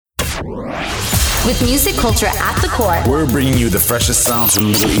With music culture at the core, we're bringing you the freshest sounds from the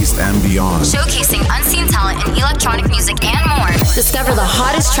Middle East and beyond. Showcasing unseen talent in electronic music and more. Discover the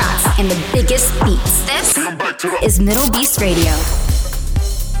hottest tracks and the biggest beats. This is Mdlbeast Radio.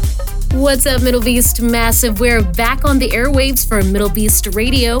 What's up, Mdlbeast Massive? We're back on the airwaves for Mdlbeast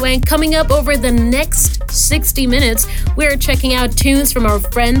Radio, and coming up over the next 60 minutes, we're checking out tunes from our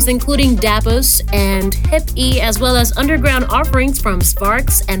friends, including Dabous and Hipp-E, as well as underground offerings from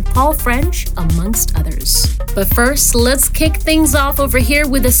Svarke and Paul French, amongst others. But first, let's kick things off over here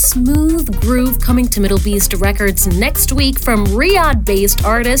with a smooth groove coming to Mdlbeast Records next week from Riyadh-based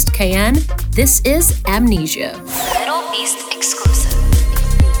artist Kayan. This is Amnesia. Mdlbeast exclusive.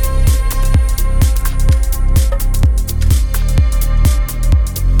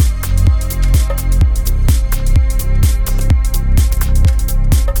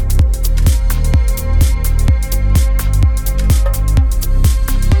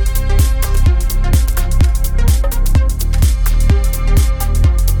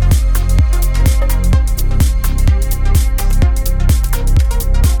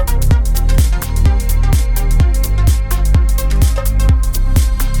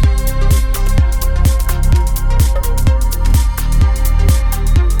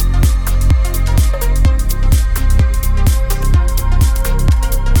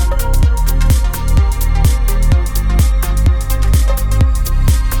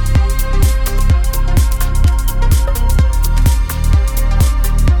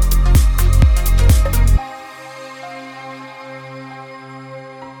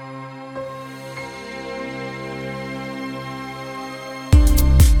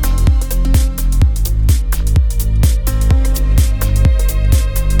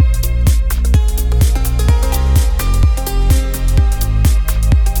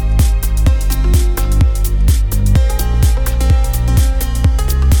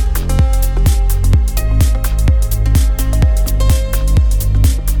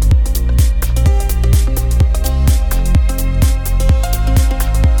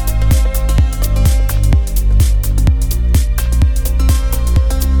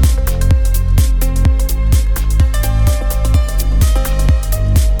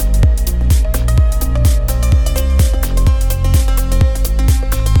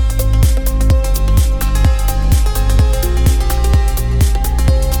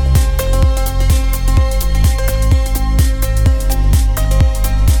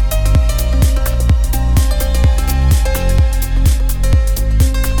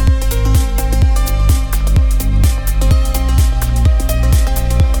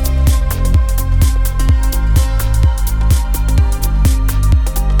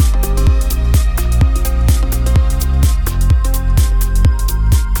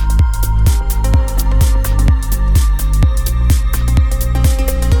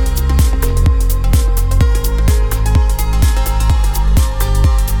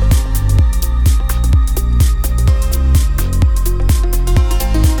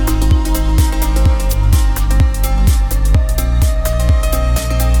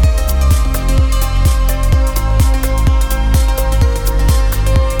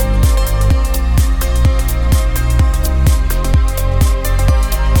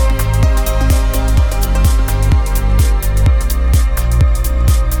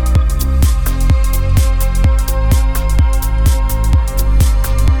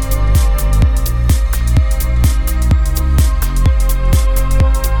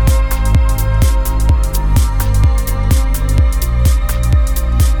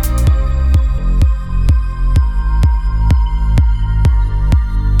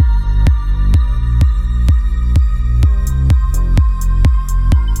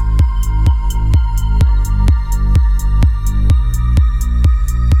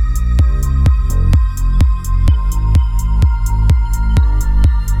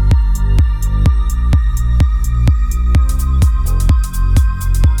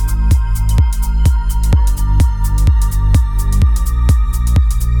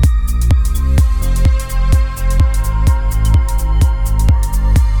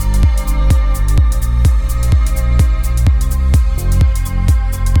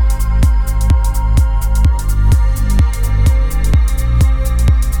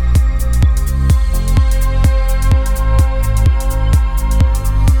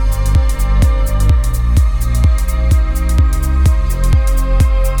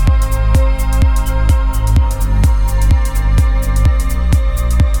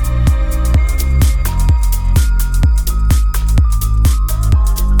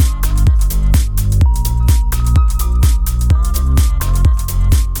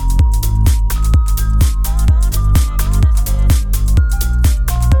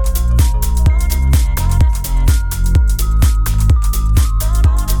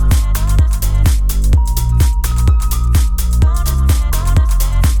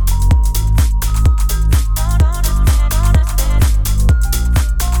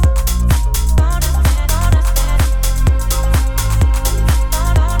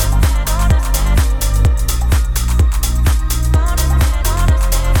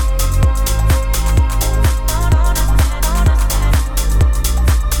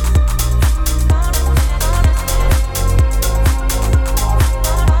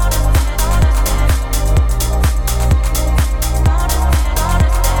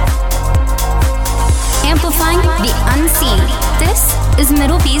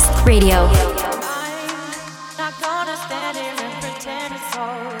 Mdlbeast Radio. Not gonna stand here and pretend it's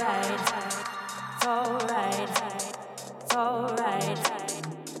alright. It's alright. It's alright.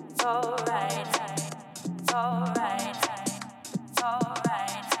 It's alright. It's alright. It's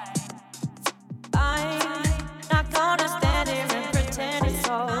alright. I'm not gonna stand here and pretend it's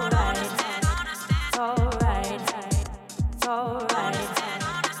alright. It's alright. It's alright.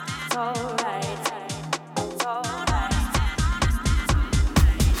 It's alright. It's alright.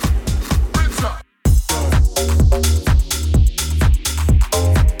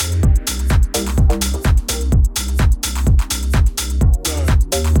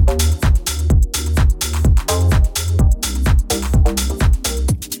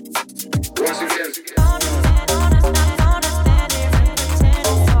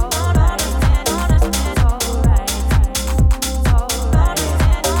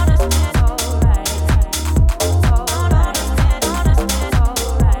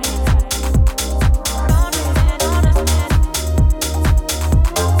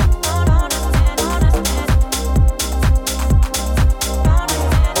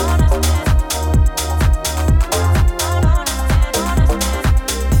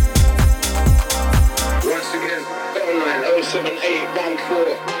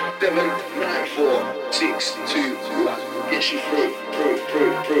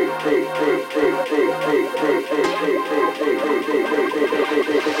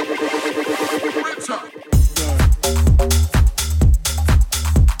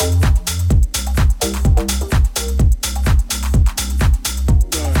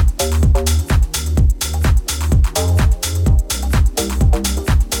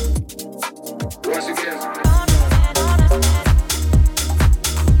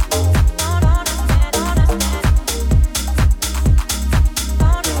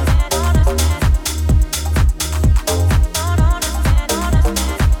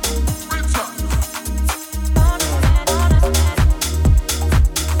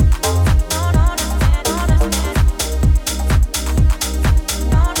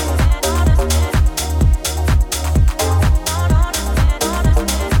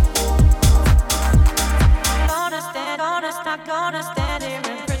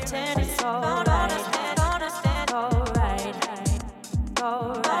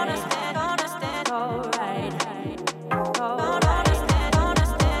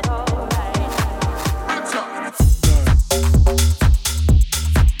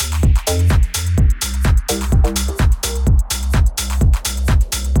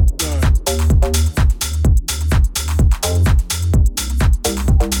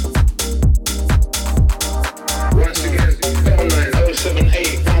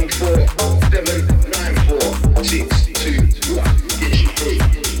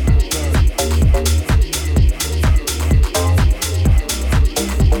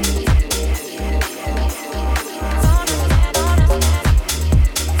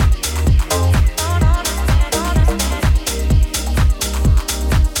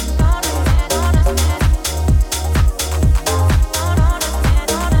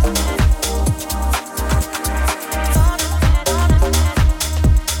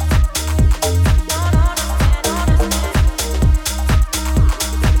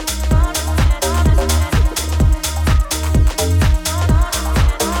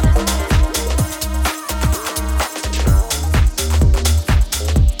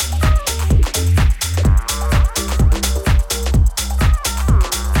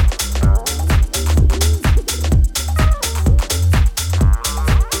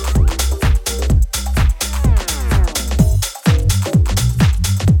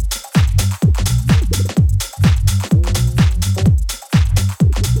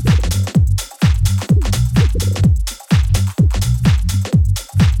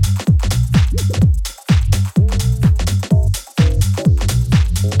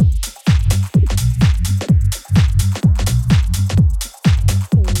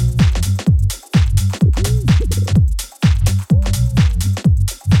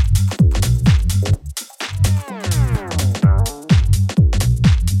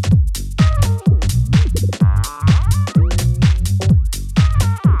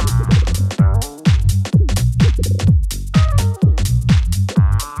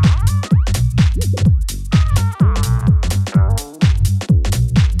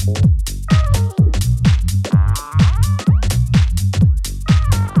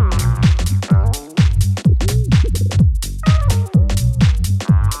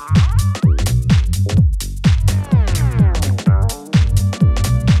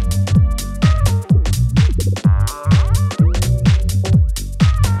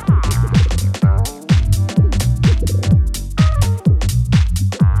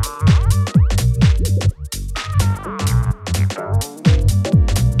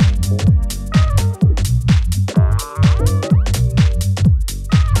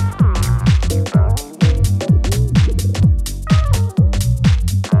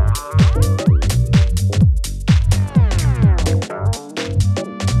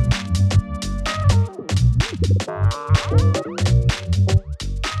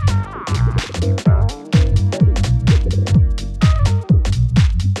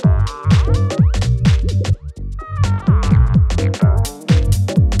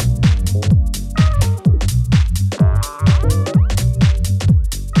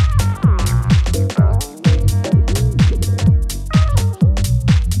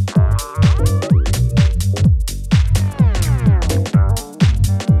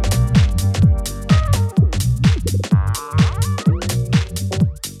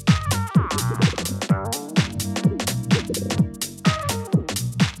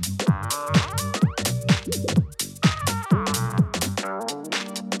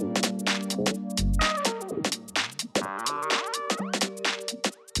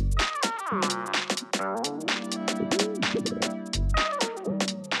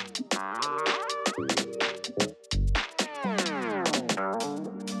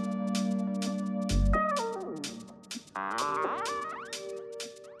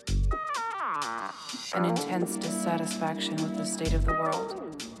 intense dissatisfaction with the state of the world,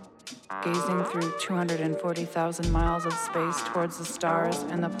 gazing through 240,000 miles of space towards the stars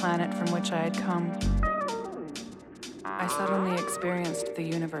and the planet from which I had come. I suddenly experienced the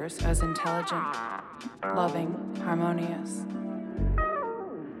universe as intelligent, loving, harmonious.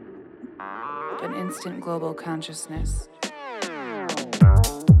 An instant global consciousness.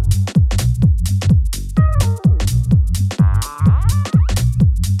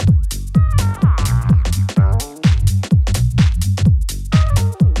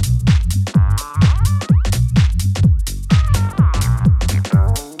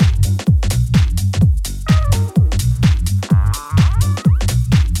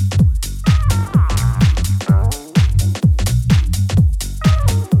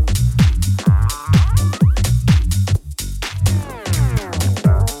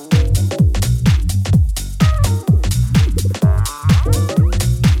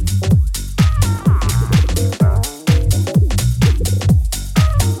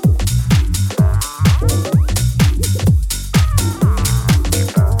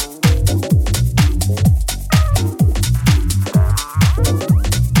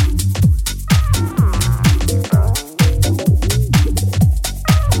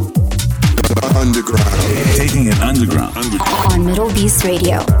 Mdlbeast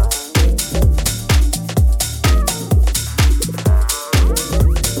Radio.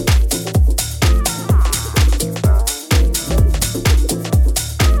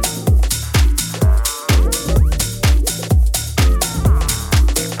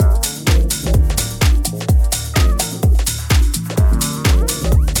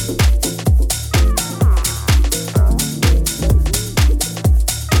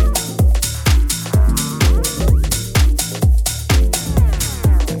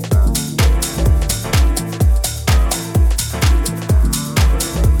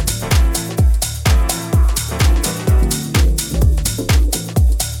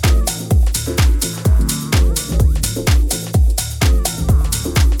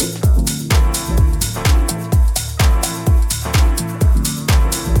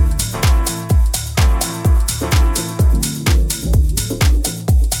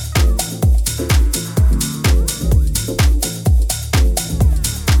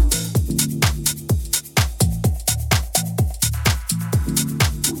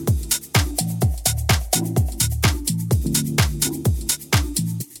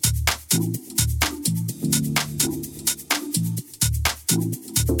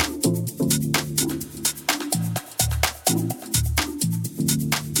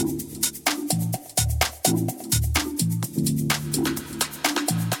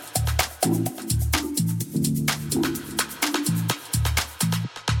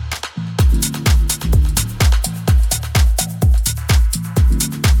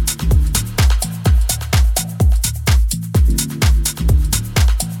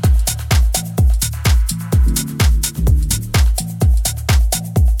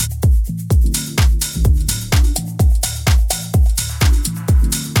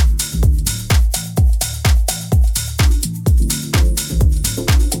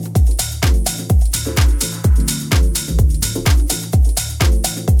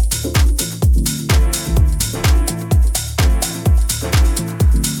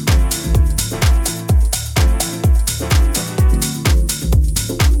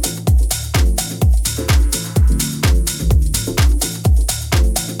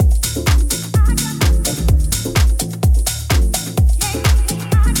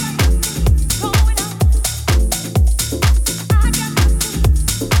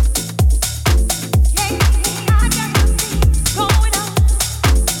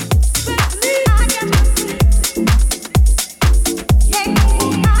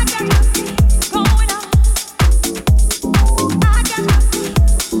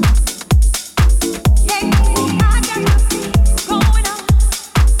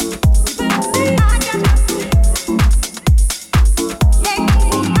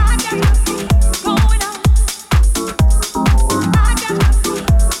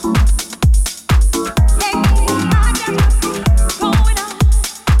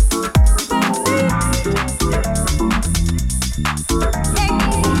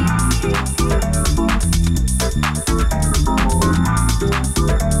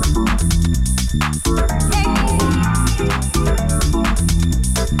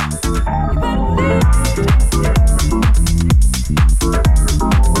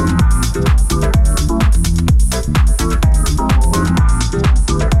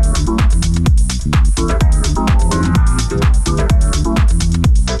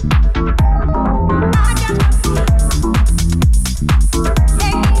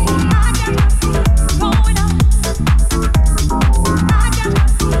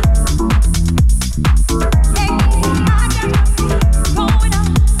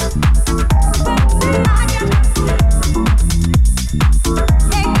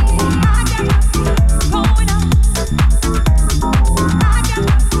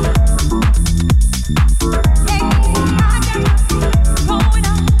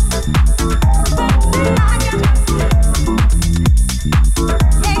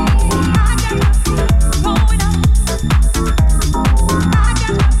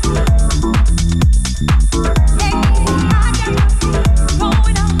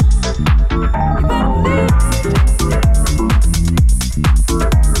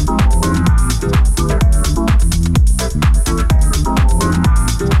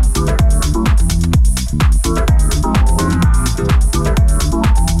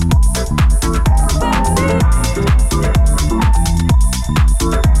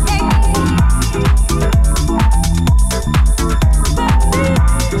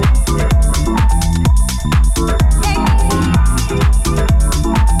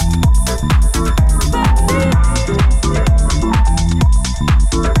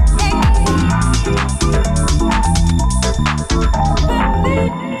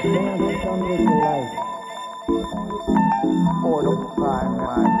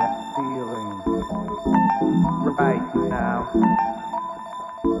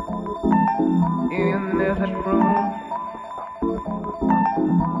 this room,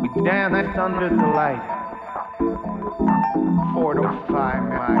 we danced under the light, fortify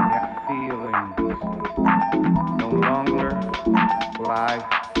my feelings, no longer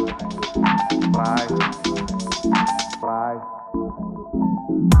live.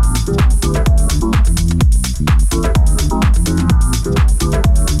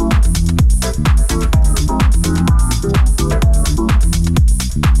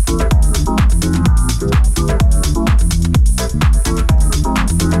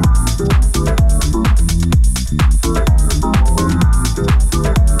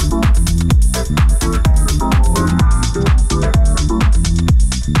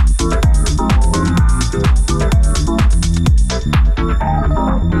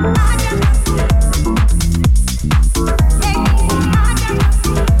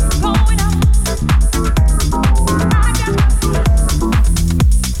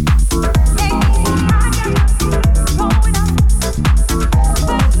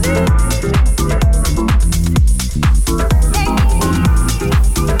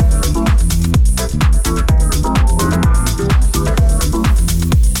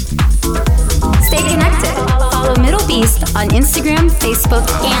 on Instagram, Facebook,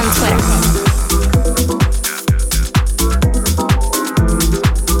 and Twitter.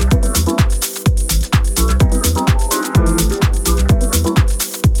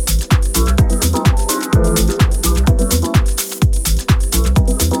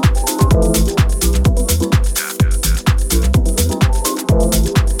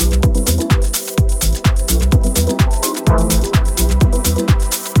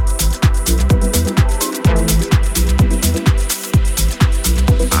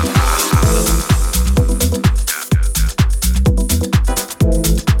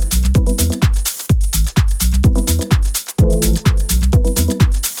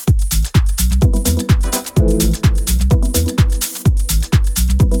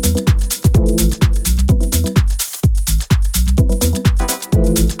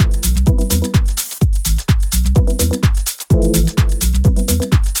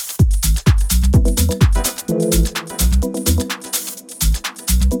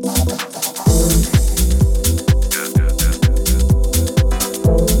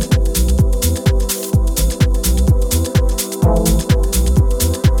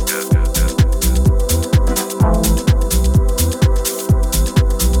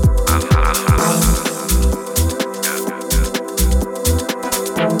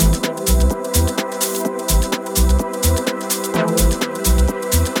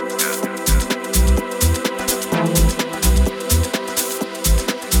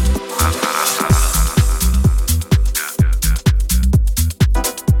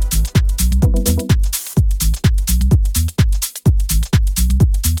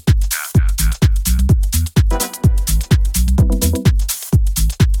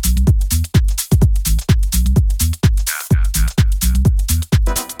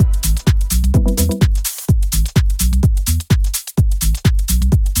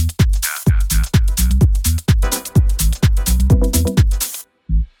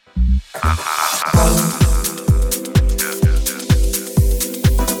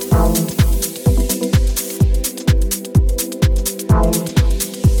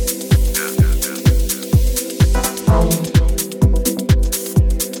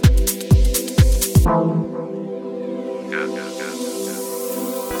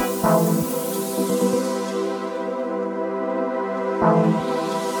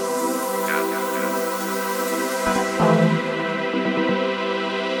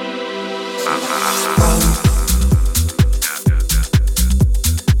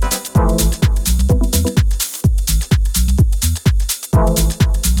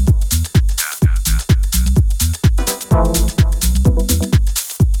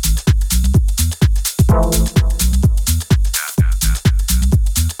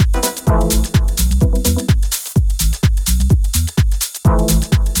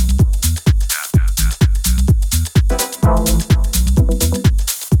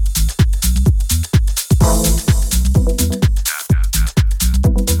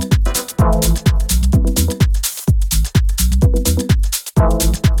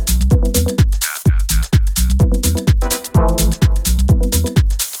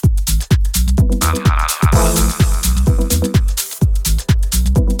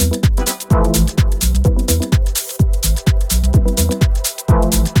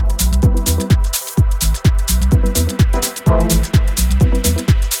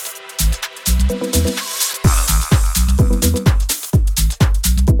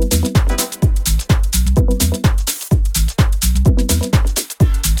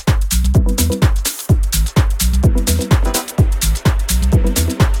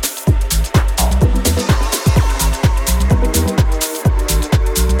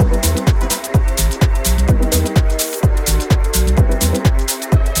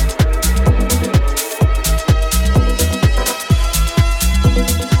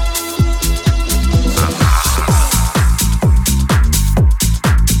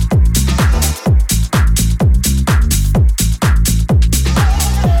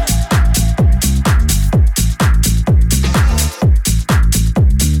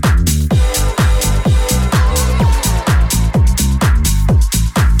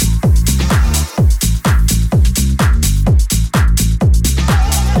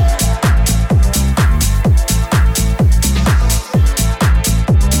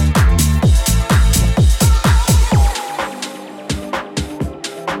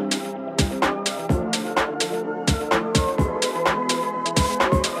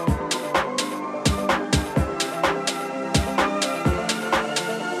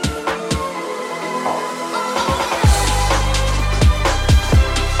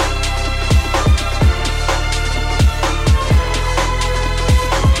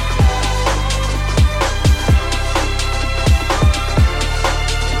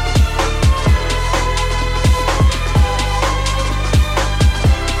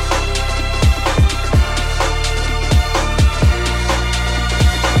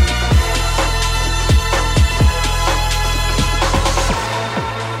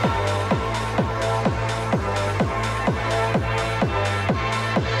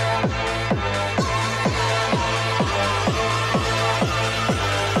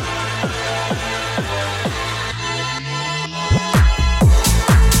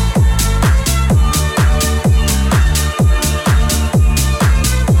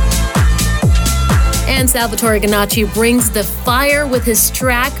 Salvatore Ganacci brings the fire with his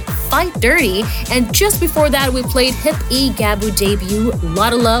track Fight Dirty, and just before that we played Hipp-E Gabu debut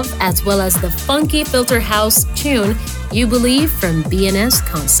Lotta Love, as well as the funky filter house tune You Believe from BNS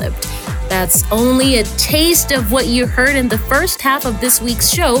Concept. That's only a taste of what you heard in the first half of this week's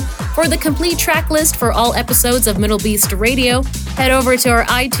show. For the complete track list for all episodes of Mdlbeast Radio, head over to our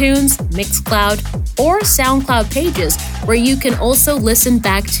iTunes, Mixcloud, or SoundCloud pages, where you can also listen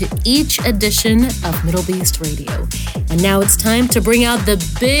back to each edition of Mdlbeast Radio. And now it's time to bring out the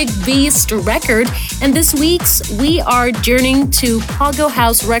Big Beast record. And this week's, we are journeying to Pogo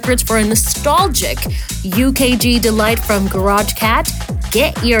House Records for a nostalgic UKG delight from Garage Cat.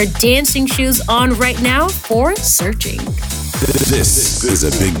 Get your dancing shoes on right now for Searching. This is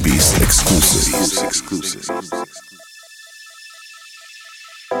a Big Beast exclusive.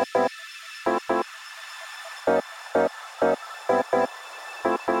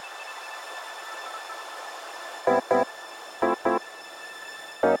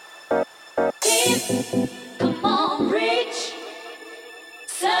 Come on, reach.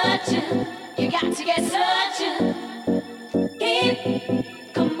 Searching, you got to get searching.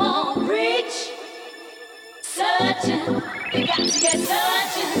 Come on, reach. Searching, you got to get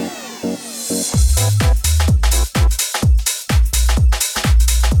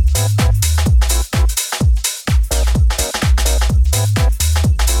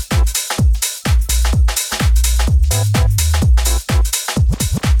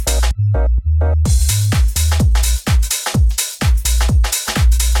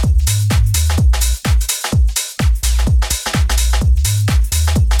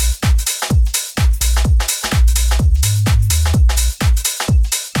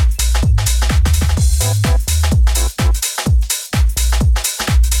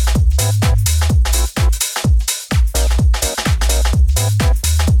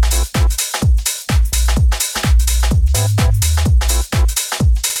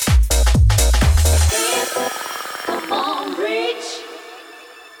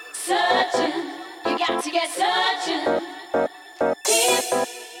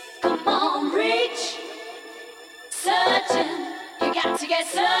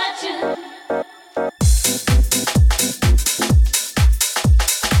searching.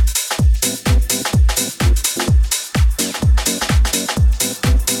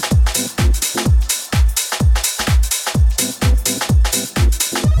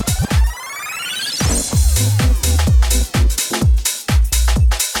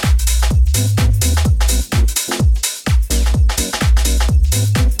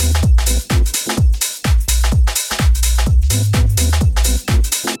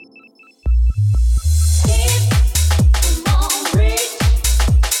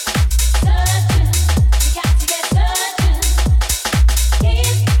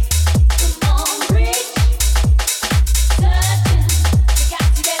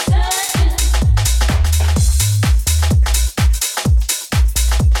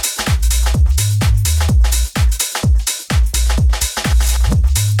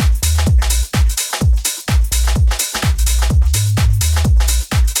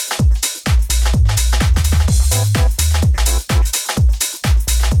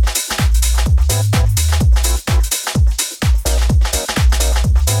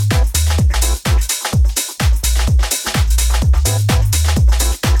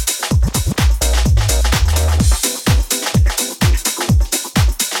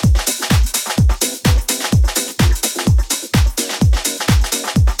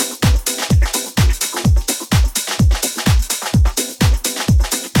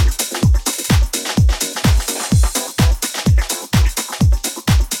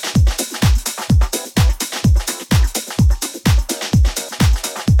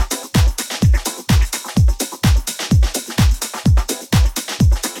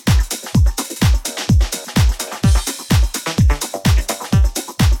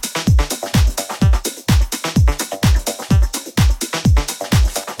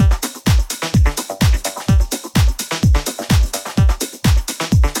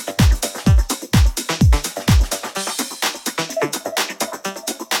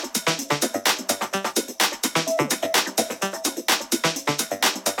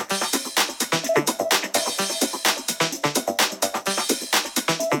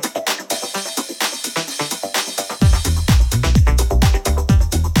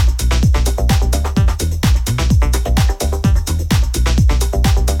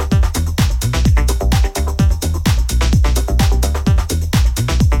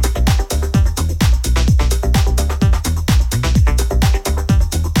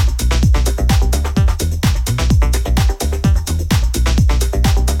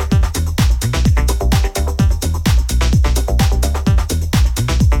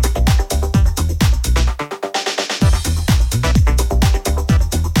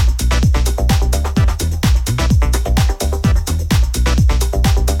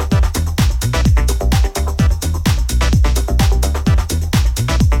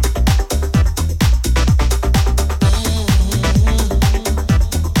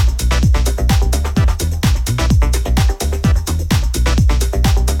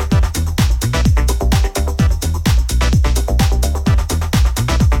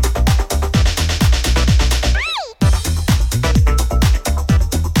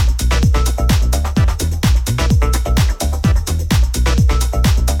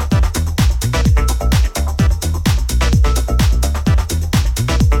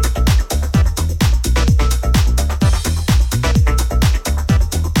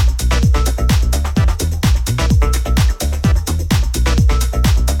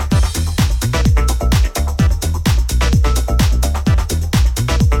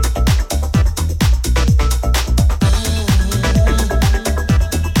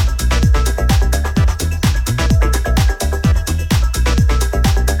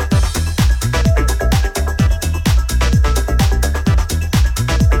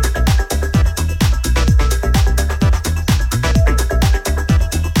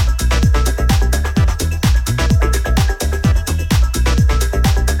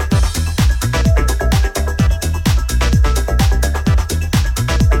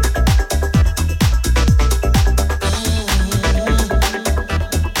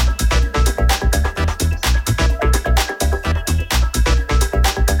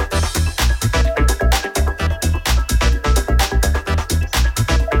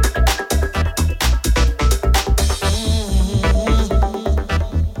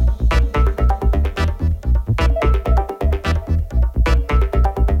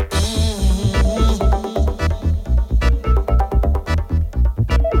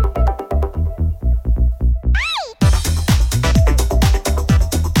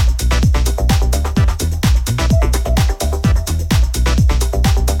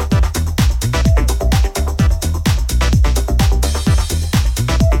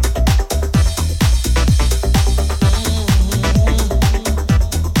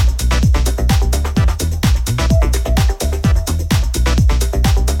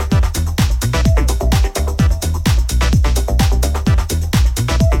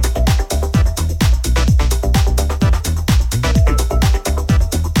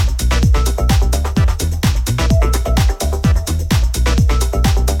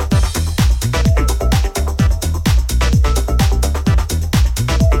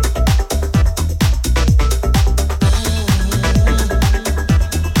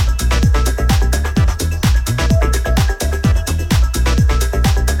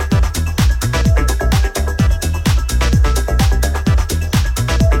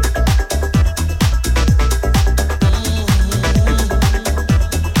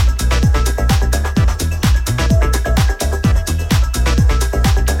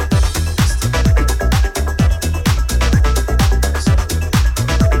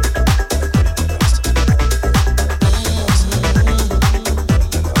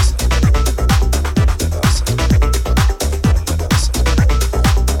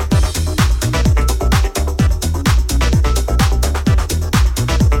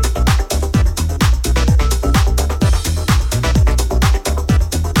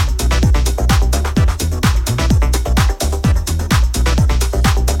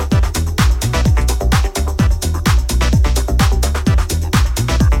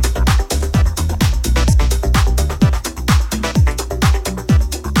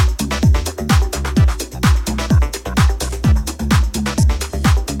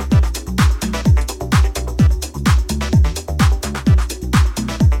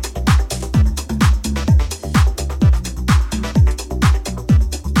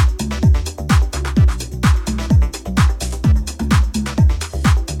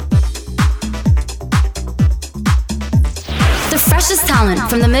 talent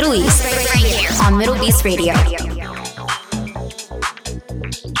from the Middle East right here on Mdlbeast Radio.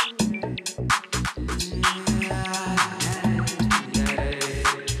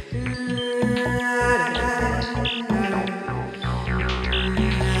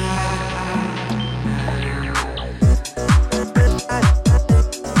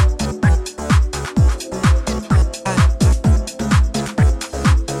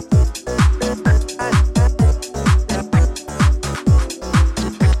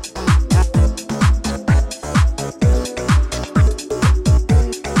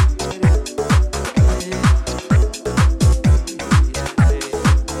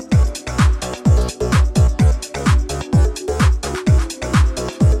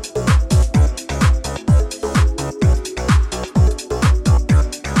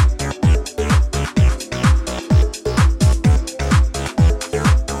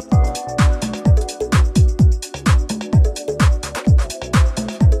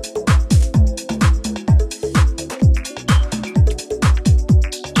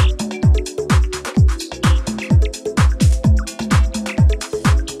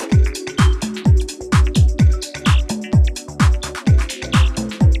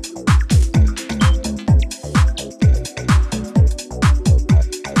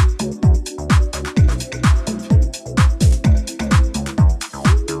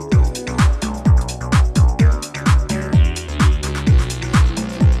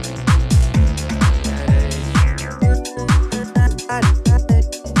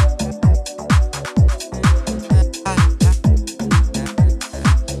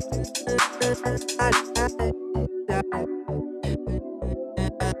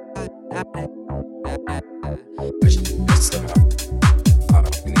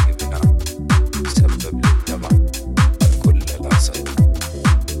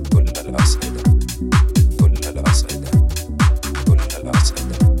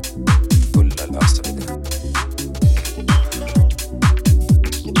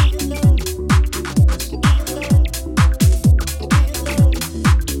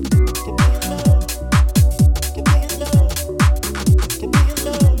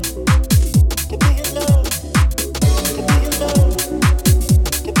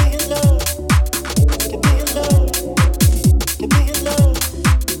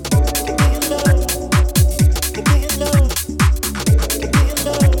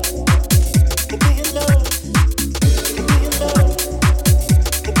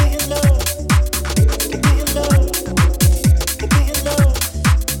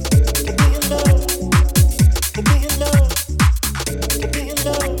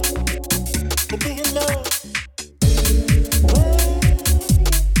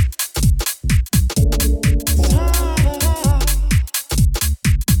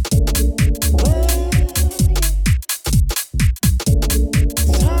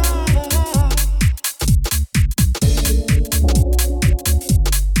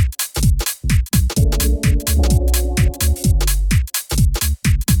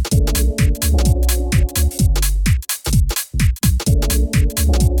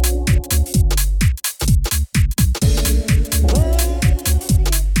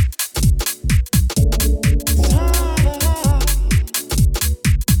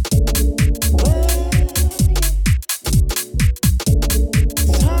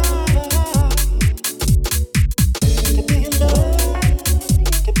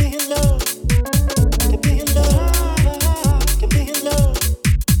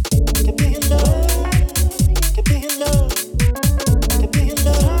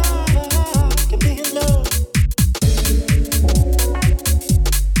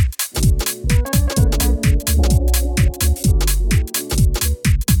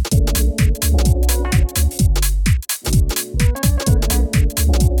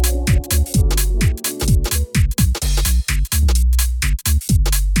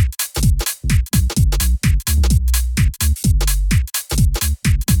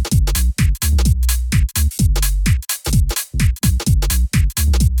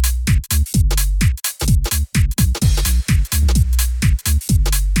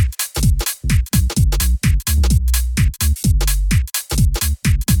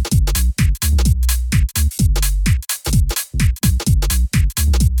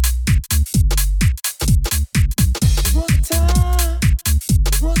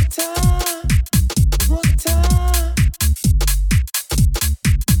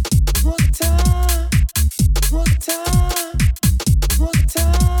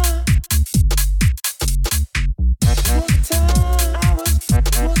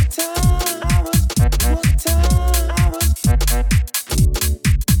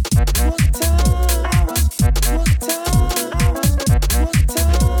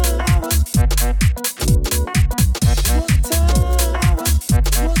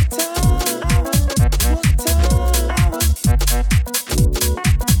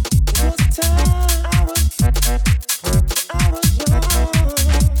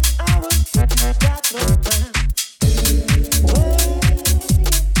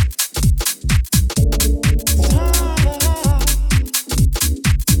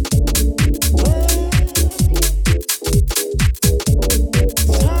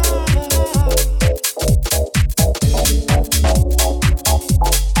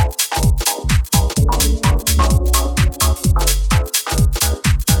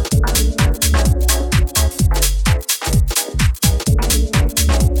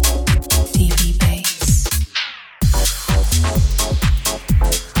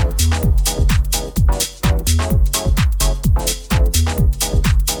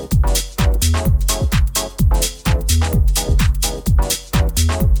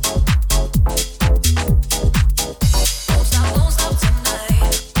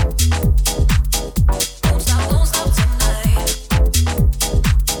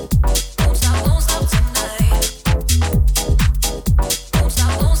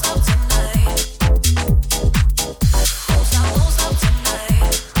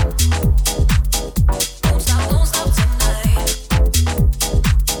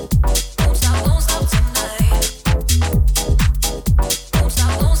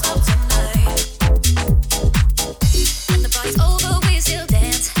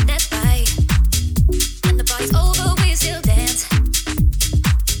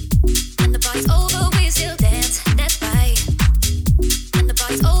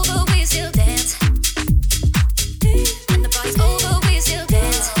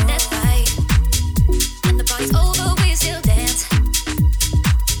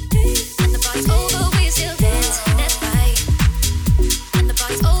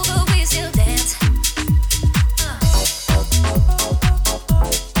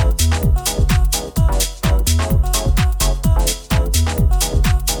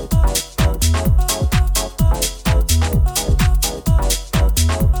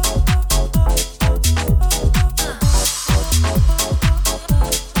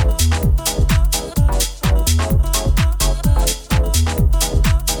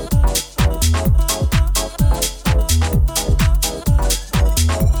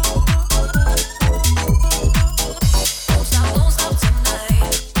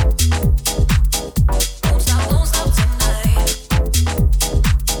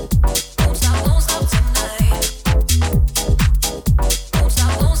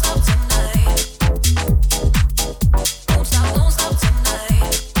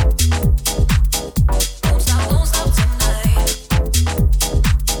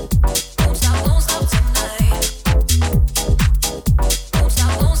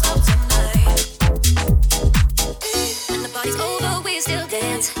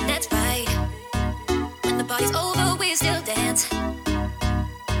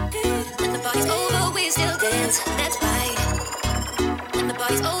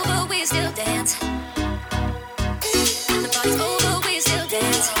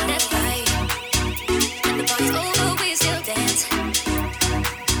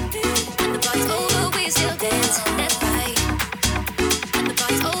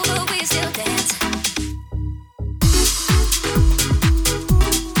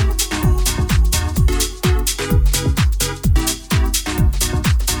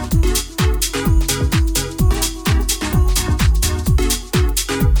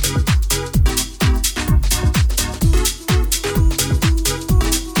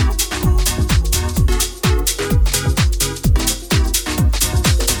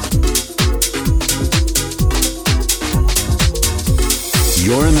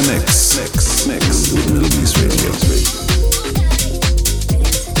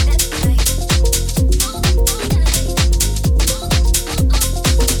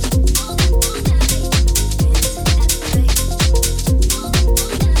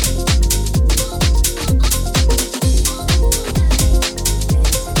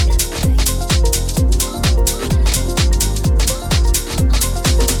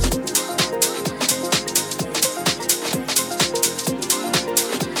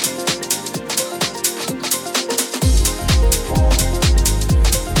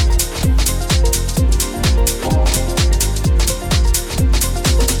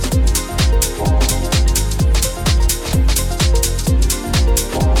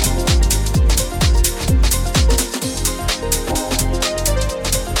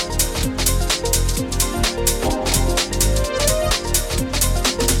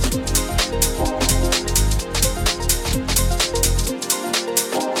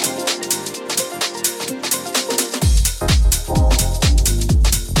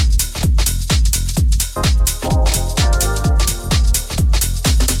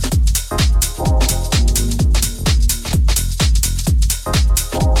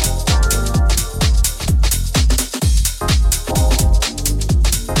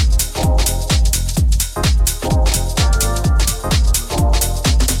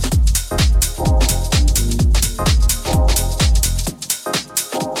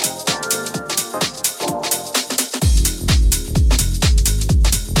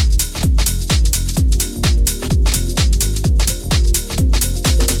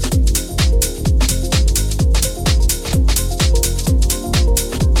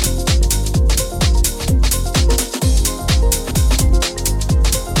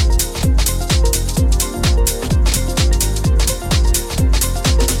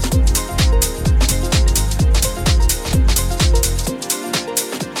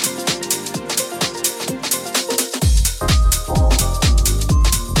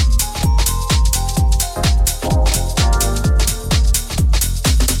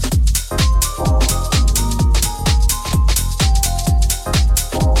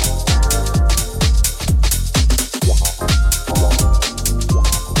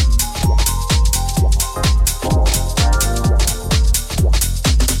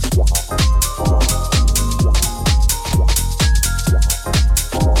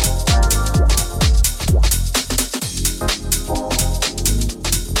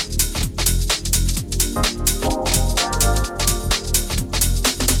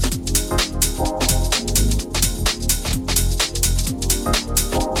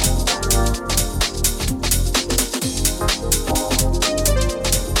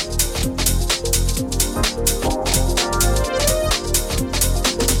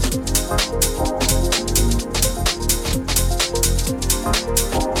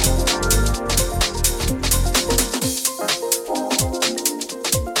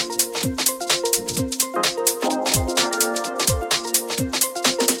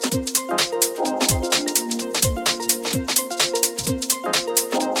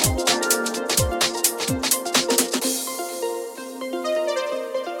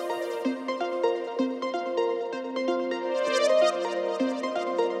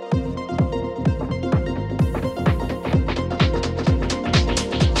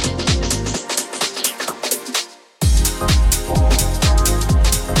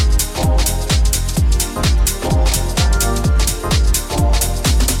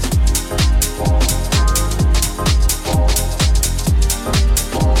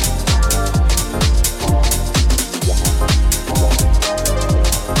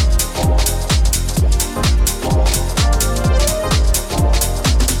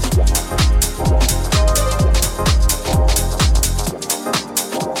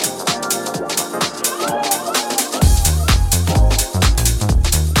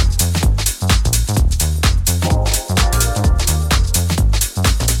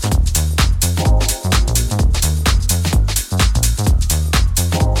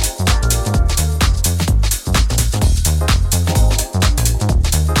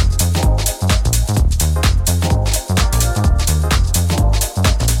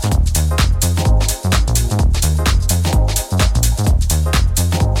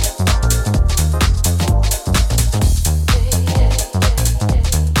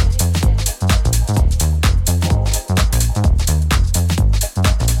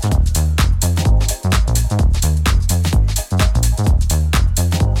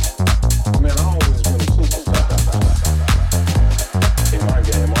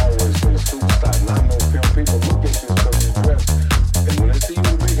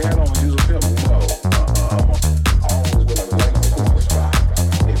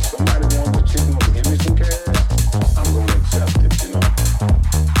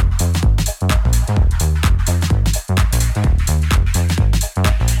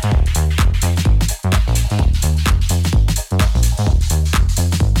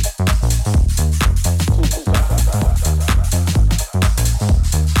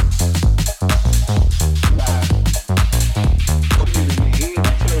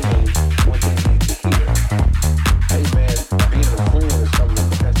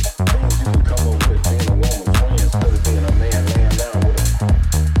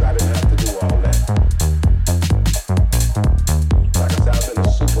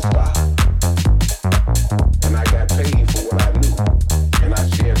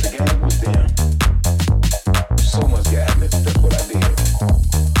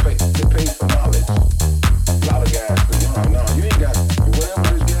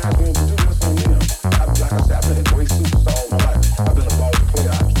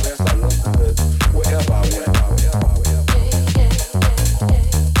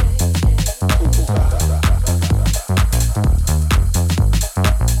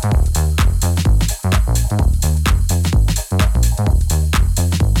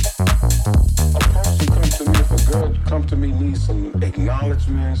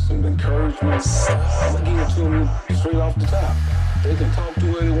 acknowledgement, some encouragement. I'm gonna give it to them straight off the top. They can talk to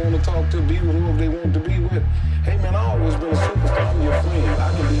whoever they want to talk to, be with whoever they want to be with. Hey man, I always been a superstar. I'm your friend.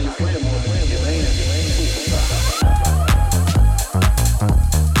 I can be your friend more than your man.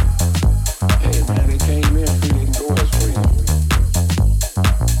 Hey man, they came in free, they can go as free.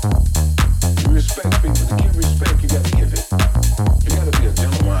 You respect people. To give respect, you gotta give it. You gotta be a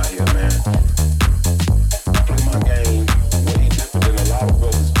gentleman out here, man. Play my game way different than a lot of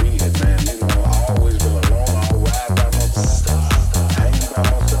brothers did, man. You know, I always been alone. I'll ride by myself. Hang by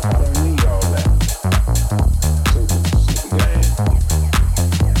myself. I don't need all that. Super gang.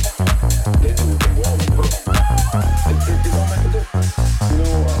 They do what they want to do. It don't make a difference. You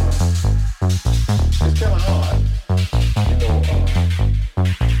know, it's kind of hard. You know,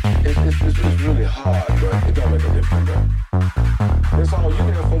 it's really hard, but it don't make a difference, bro. That's all.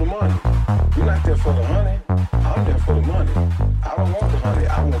 You're there for the money. You're not there for the honey. I'm there for the money. I don't want the honey.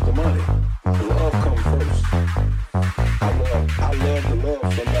 I want the money. The love comes first. I love to love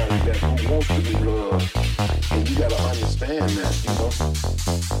somebody that who wants to be loved. And you gotta understand that, you know.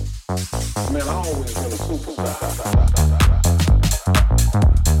 Man, I always been a superstar.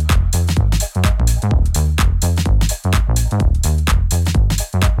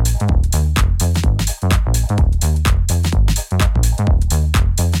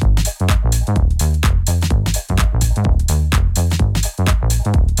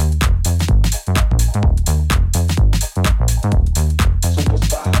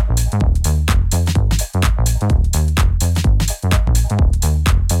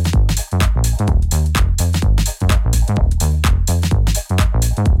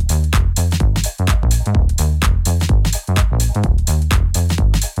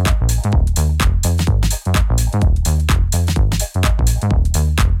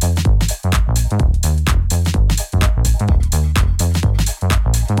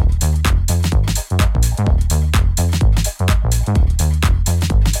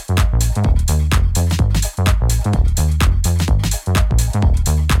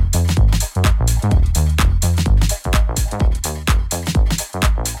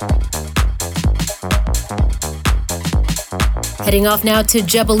 Heading off now to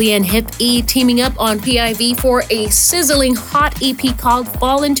Djebali and Hipp-E teaming up on PIV for a sizzling hot EP called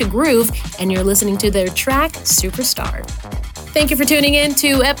Fall Into Groove, and you're listening to their track, Superstar. Thank you for tuning in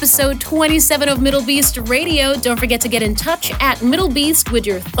to episode 27 of Mdlbeast Radio. Don't forget to get in touch at Mdlbeast with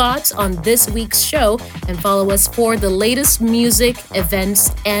your thoughts on this week's show and follow us for the latest music,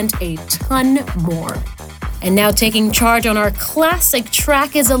 events, and a ton more. And now taking charge on our classic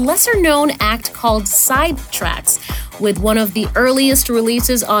track is a lesser-known act called Sidetrax, with one of the earliest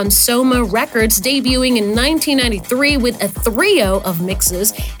releases on Soma Records debuting in 1993 with a trio of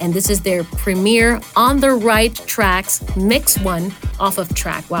mixes, and this is their premiere On the Right Tracks Mix 1 off of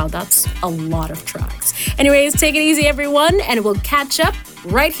track. Wow, that's a lot of tracks. Anyways, take it easy, everyone, and we'll catch up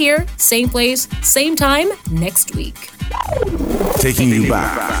right here, same place, same time, next week. Taking you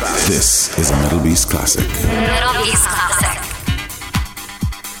back. This is a Mdlbeast classic. Mdlbeast classic.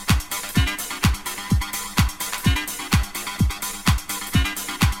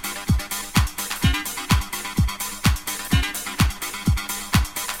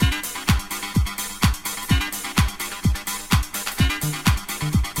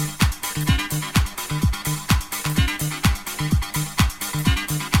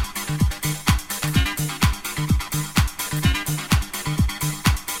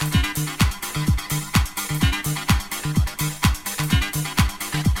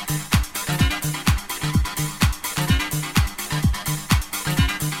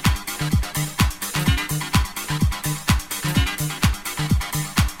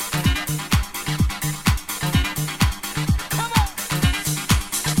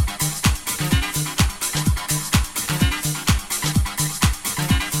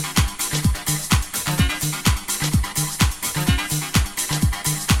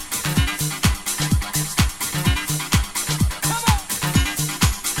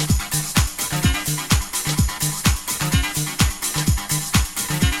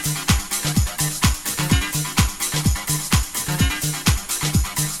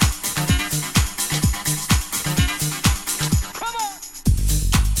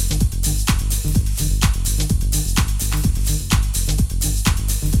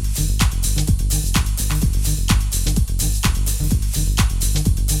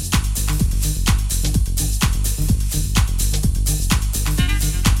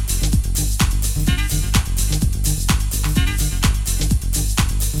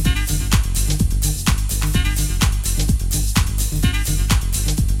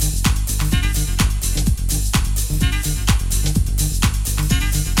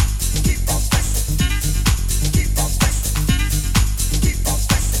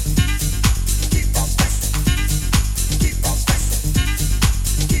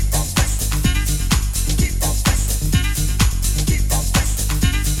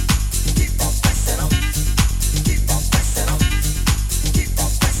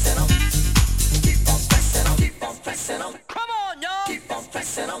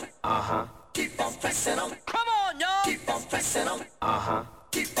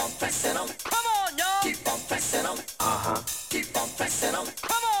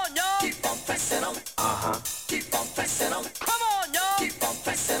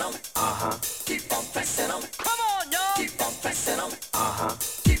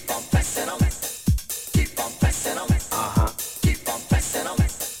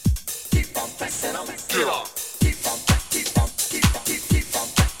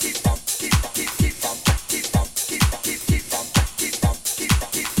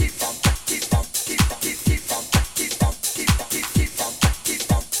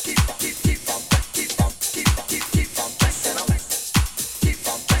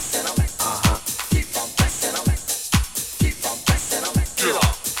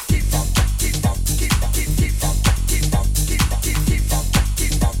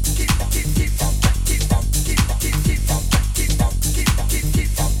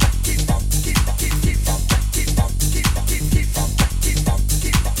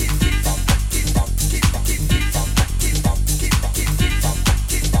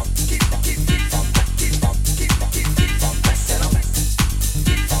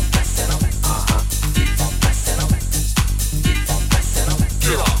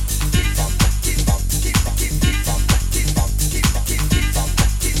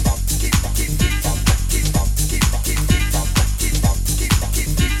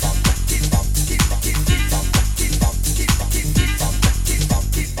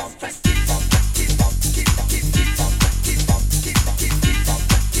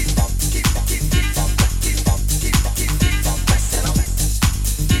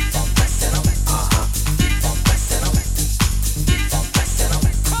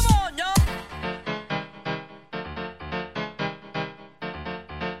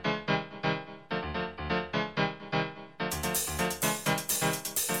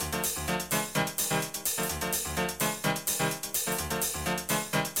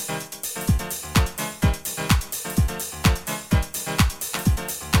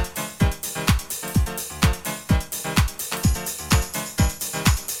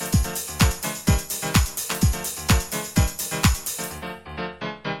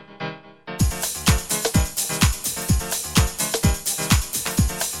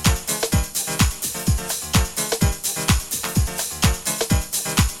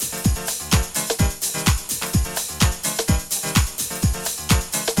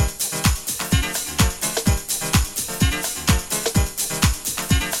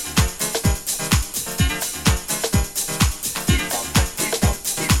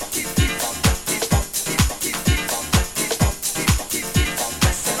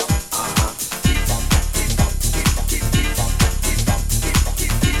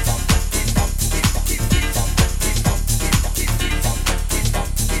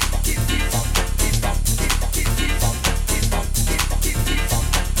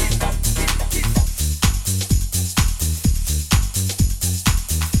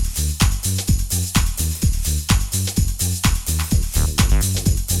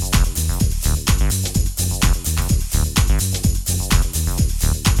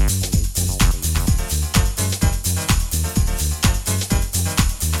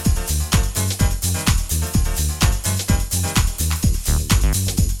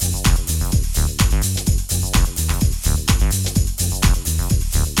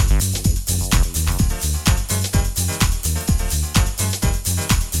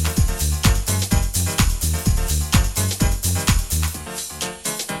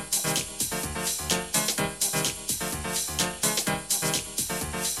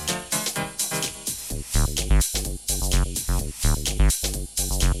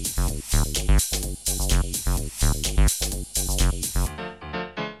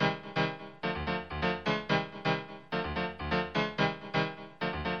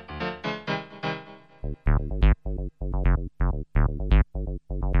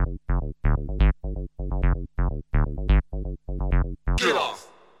 Get off.